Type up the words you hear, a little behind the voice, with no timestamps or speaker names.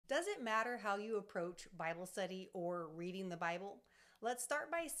it matter how you approach Bible study or reading the Bible? Let's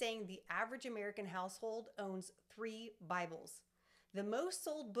start by saying the average American household owns 3 Bibles. The most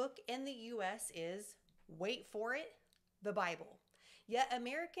sold book in the US is, wait for it, the Bible. Yet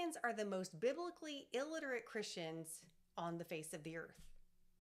Americans are the most biblically illiterate Christians on the face of the earth.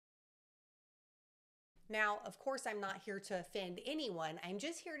 Now, of course, I'm not here to offend anyone. I'm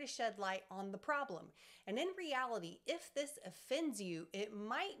just here to shed light on the problem. And in reality, if this offends you, it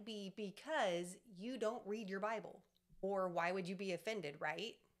might be because you don't read your Bible. Or why would you be offended,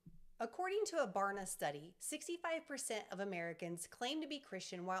 right? According to a Barna study, 65% of Americans claim to be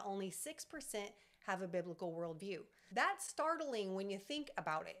Christian while only 6% have a biblical worldview. That's startling when you think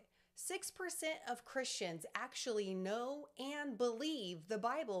about it. 6% of Christians actually know and believe the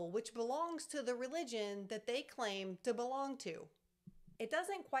Bible, which belongs to the religion that they claim to belong to. It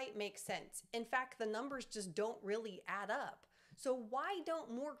doesn't quite make sense. In fact, the numbers just don't really add up. So why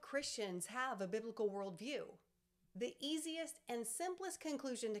don't more Christians have a biblical worldview? The easiest and simplest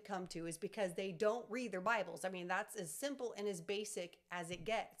conclusion to come to is because they don't read their Bibles. I mean, that's as simple and as basic as it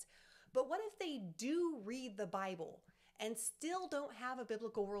gets. But what if they do read the Bible and still don't have a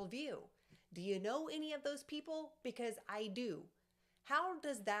biblical worldview? Do you know any of those people? Because I do. How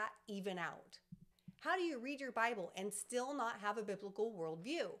does that even out? How do you read your Bible and still not have a biblical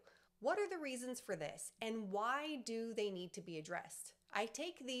worldview? What are the reasons for this, and why do they need to be addressed? I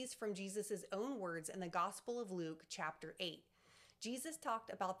take these from Jesus' own words in the Gospel of Luke, chapter 8. Jesus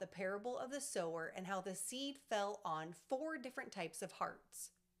talked about the parable of the sower and how the seed fell on 4 different types of hearts.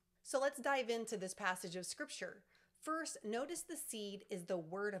 So let's dive into this passage of scripture. First, notice the seed is the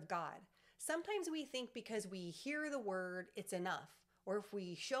word of God. Sometimes we think because we hear the word, it's enough. Or if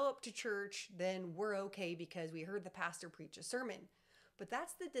we show up to church, then we're okay because we heard the pastor preach a sermon. But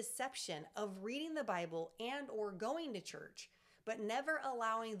that's the deception of reading the Bible and or going to church, but never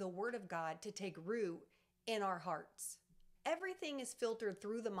allowing the word of God to take root in our hearts. Everything is filtered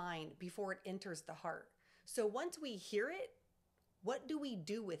through the mind before it enters the heart. So once we hear it, what do we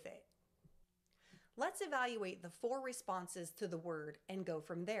do with it? Let's evaluate the 4 responses to the word and go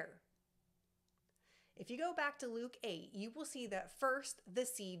from there. If you go back to Luke 8, you will see that first the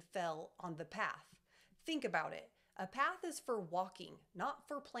seed fell on the path. Think about it. A path is for walking, not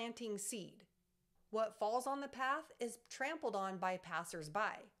for planting seed. What falls on the path is trampled on by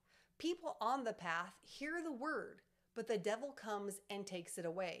passers-by. People on the path hear the word, but the devil comes and takes it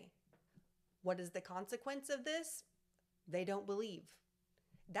away. What is the consequence of this? They don't believe.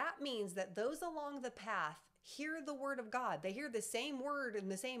 That means that those along the path hear the word of God. They hear the same word in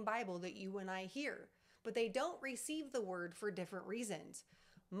the same Bible that you and I hear, but they don't receive the word for different reasons.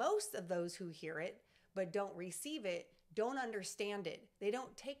 Most of those who hear it but don't receive it don't understand it. They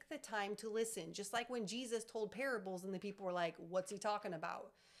don't take the time to listen. Just like when Jesus told parables and the people were like, what's he talking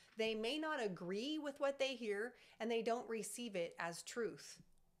about? They may not agree with what they hear and they don't receive it as truth.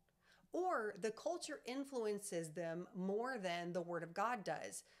 Or the culture influences them more than the word of God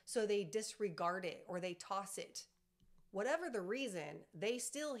does. So they disregard it or they toss it. Whatever the reason, they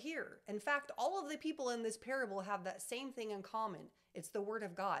still hear. In fact, all of the people in this parable have that same thing in common. It's the word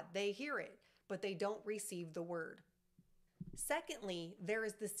of God. They hear it, but they don't receive the word. Secondly, there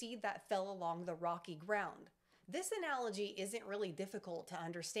is the seed that fell along the rocky ground. This analogy isn't really difficult to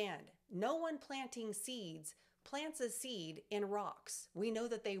understand. No one planting seeds plants a seed in rocks. We know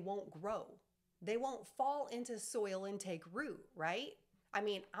that they won't grow. They won't fall into soil and take root, right? I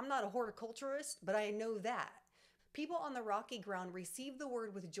mean, I'm not a horticulturist, but I know that. People on the rocky ground receive the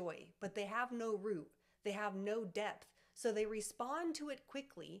word with joy, but they have no root. They have no depth. So they respond to it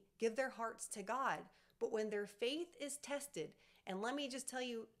quickly, give their hearts to God. But when their faith is tested, and let me just tell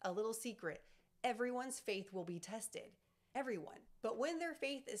you a little secret, everyone's faith will be tested. Everyone. But when their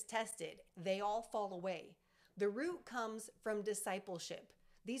faith is tested, they all fall away. The root comes from discipleship.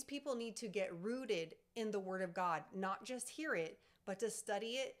 These people need to get rooted in the word of God, not just hear it, but to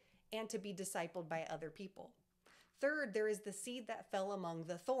study it and to be discipled by other people. Third, there is the seed that fell among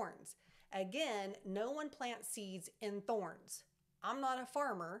the thorns. Again, no one plants seeds in thorns. I'm not a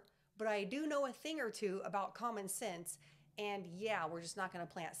farmer, but I do know a thing or two about common sense. And yeah, we're just not going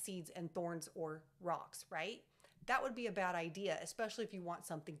to plant seeds in thorns or rocks, right? That would be a bad idea, especially if you want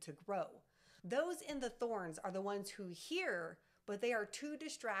something to grow. Those in the thorns are the ones who hear, but they are too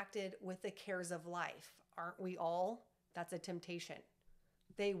distracted with the cares of life. Aren't we all? That's a temptation.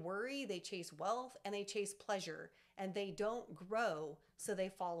 They worry, they chase wealth, and they chase pleasure, and they don't grow, so they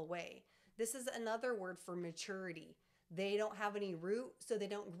fall away. This is another word for maturity. They don't have any root, so they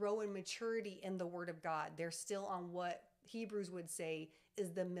don't grow in maturity in the word of God. They're still on what Hebrews would say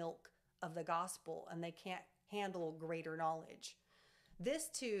is the milk of the gospel, and they can't handle greater knowledge. This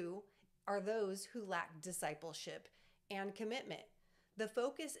too are those who lack discipleship and commitment. The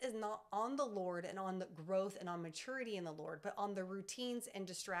focus is not on the Lord and on the growth and on maturity in the Lord, but on the routines and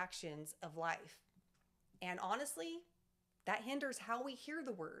distractions of life. And honestly, that hinders how we hear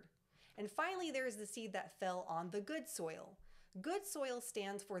the word. And finally, there is the seed that fell on the good soil. Good soil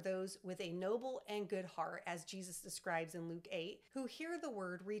stands for those with a noble and good heart, as Jesus describes in Luke 8, who hear the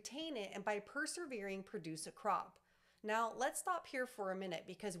word, retain it, and by persevering produce a crop. Now, let's stop here for a minute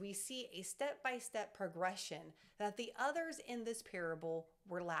because we see a step-by-step progression that the others in this parable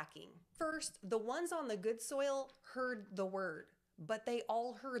were lacking. First, the ones on the good soil heard the word, but they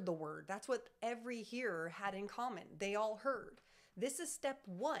all heard the word. That's what every hearer had in common. They all heard. This is step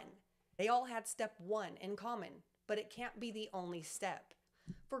one. They all had step one in common, but it can't be the only step.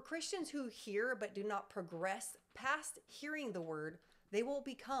 For Christians who hear but do not progress past hearing the word, they will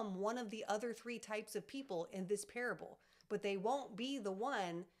become one of the other three types of people in this parable, but they won't be the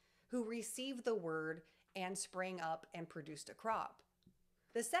one who received the word and sprang up and produced a crop.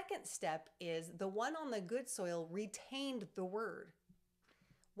 The second step is the one on the good soil retained the word.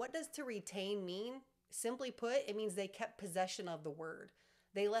 What does to retain mean? Simply put, it means they kept possession of the word.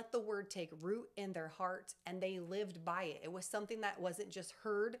 They let the word take root in their hearts and they lived by it. It was something that wasn't just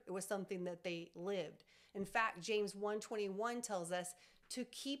heard, it was something that they lived. In fact, James 1:21 tells us to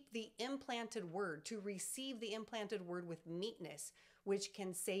keep the implanted word, to receive the implanted word with meekness, which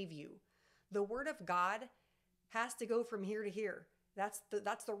can save you. The word of God has to go from here to here. That's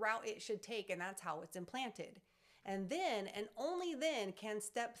the route it should take, and that's how it's implanted. And then, and only then, can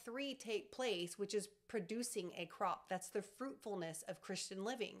step 3 take place, which is producing a crop. That's the fruitfulness of Christian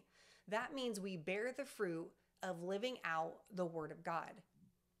living. That means we bear the fruit of living out the Word of God.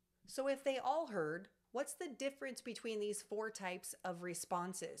 So if they all heard, what's the difference between these 4 types of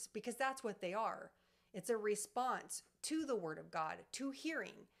responses? Because that's what they are. It's a response to the Word of God, to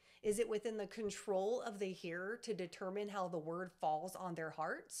hearing. Is it within the control of the hearer to determine how the Word falls on their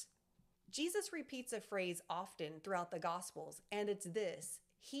hearts? Jesus repeats a phrase often throughout the Gospels, and it's this: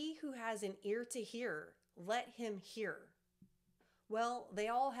 he who has an ear to hear, let him hear. Well, they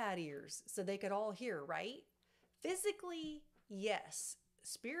all had ears, so they could all hear, right? Physically, yes.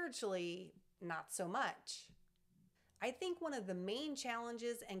 Spiritually, not so much. I think one of the main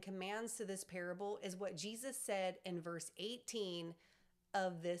challenges and commands to this parable is what Jesus said in verse 18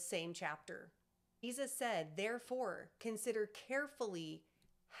 of this same chapter. Jesus said, "Therefore, consider carefully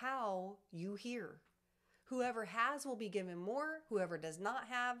how you hear. Whoever has will be given more. Whoever does not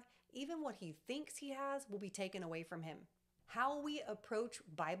have, even what he thinks he has, will be taken away from him." How we approach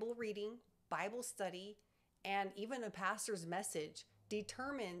Bible reading, Bible study, and even a pastor's message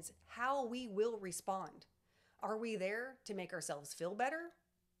determines how we will respond. Are we there to make ourselves feel better?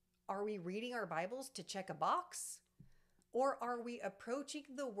 Are we reading our Bibles to check a box? Or are we approaching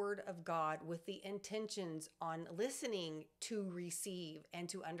the Word of God with the intentions on listening to receive and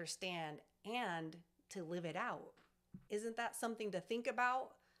to understand and to live it out? Isn't that something to think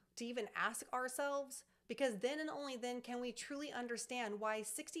about, to even ask ourselves? Because then and only then can we truly understand why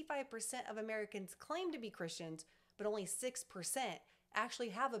 65% of Americans claim to be Christians, but only 6% actually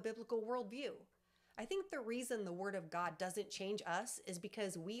have a biblical worldview. I think the reason the Word of God doesn't change us is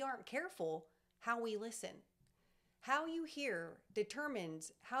because we aren't careful how we listen. How you hear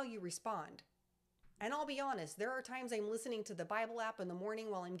determines how you respond. And I'll be honest, there are times I'm listening to the Bible app in the morning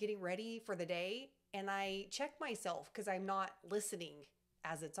while I'm getting ready for the day, and I check myself because I'm not listening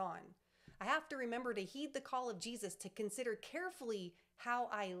as it's on. I have to remember to heed the call of Jesus to consider carefully how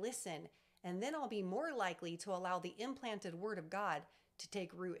I listen, and then I'll be more likely to allow the implanted Word of God to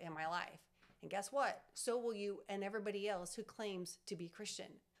take root in my life. And guess what? So will you and everybody else who claims to be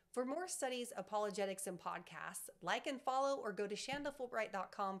Christian. For more studies, apologetics, and podcasts, like and follow or go to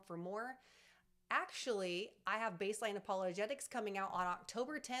shandafulbright.com for more. Actually, I have Baseline Apologetics coming out on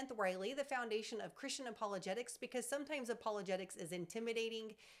October 10th, where I lay the foundation of Christian apologetics, because sometimes apologetics is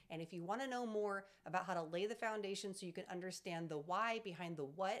intimidating. And if you want to know more about how to lay the foundation so you can understand the why behind the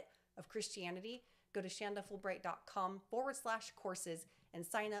what of Christianity, go to shandafulbright.com/courses and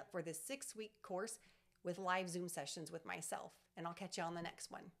sign up for this 6-week course with live Zoom sessions with myself. And I'll catch you on the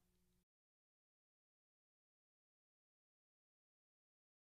next one.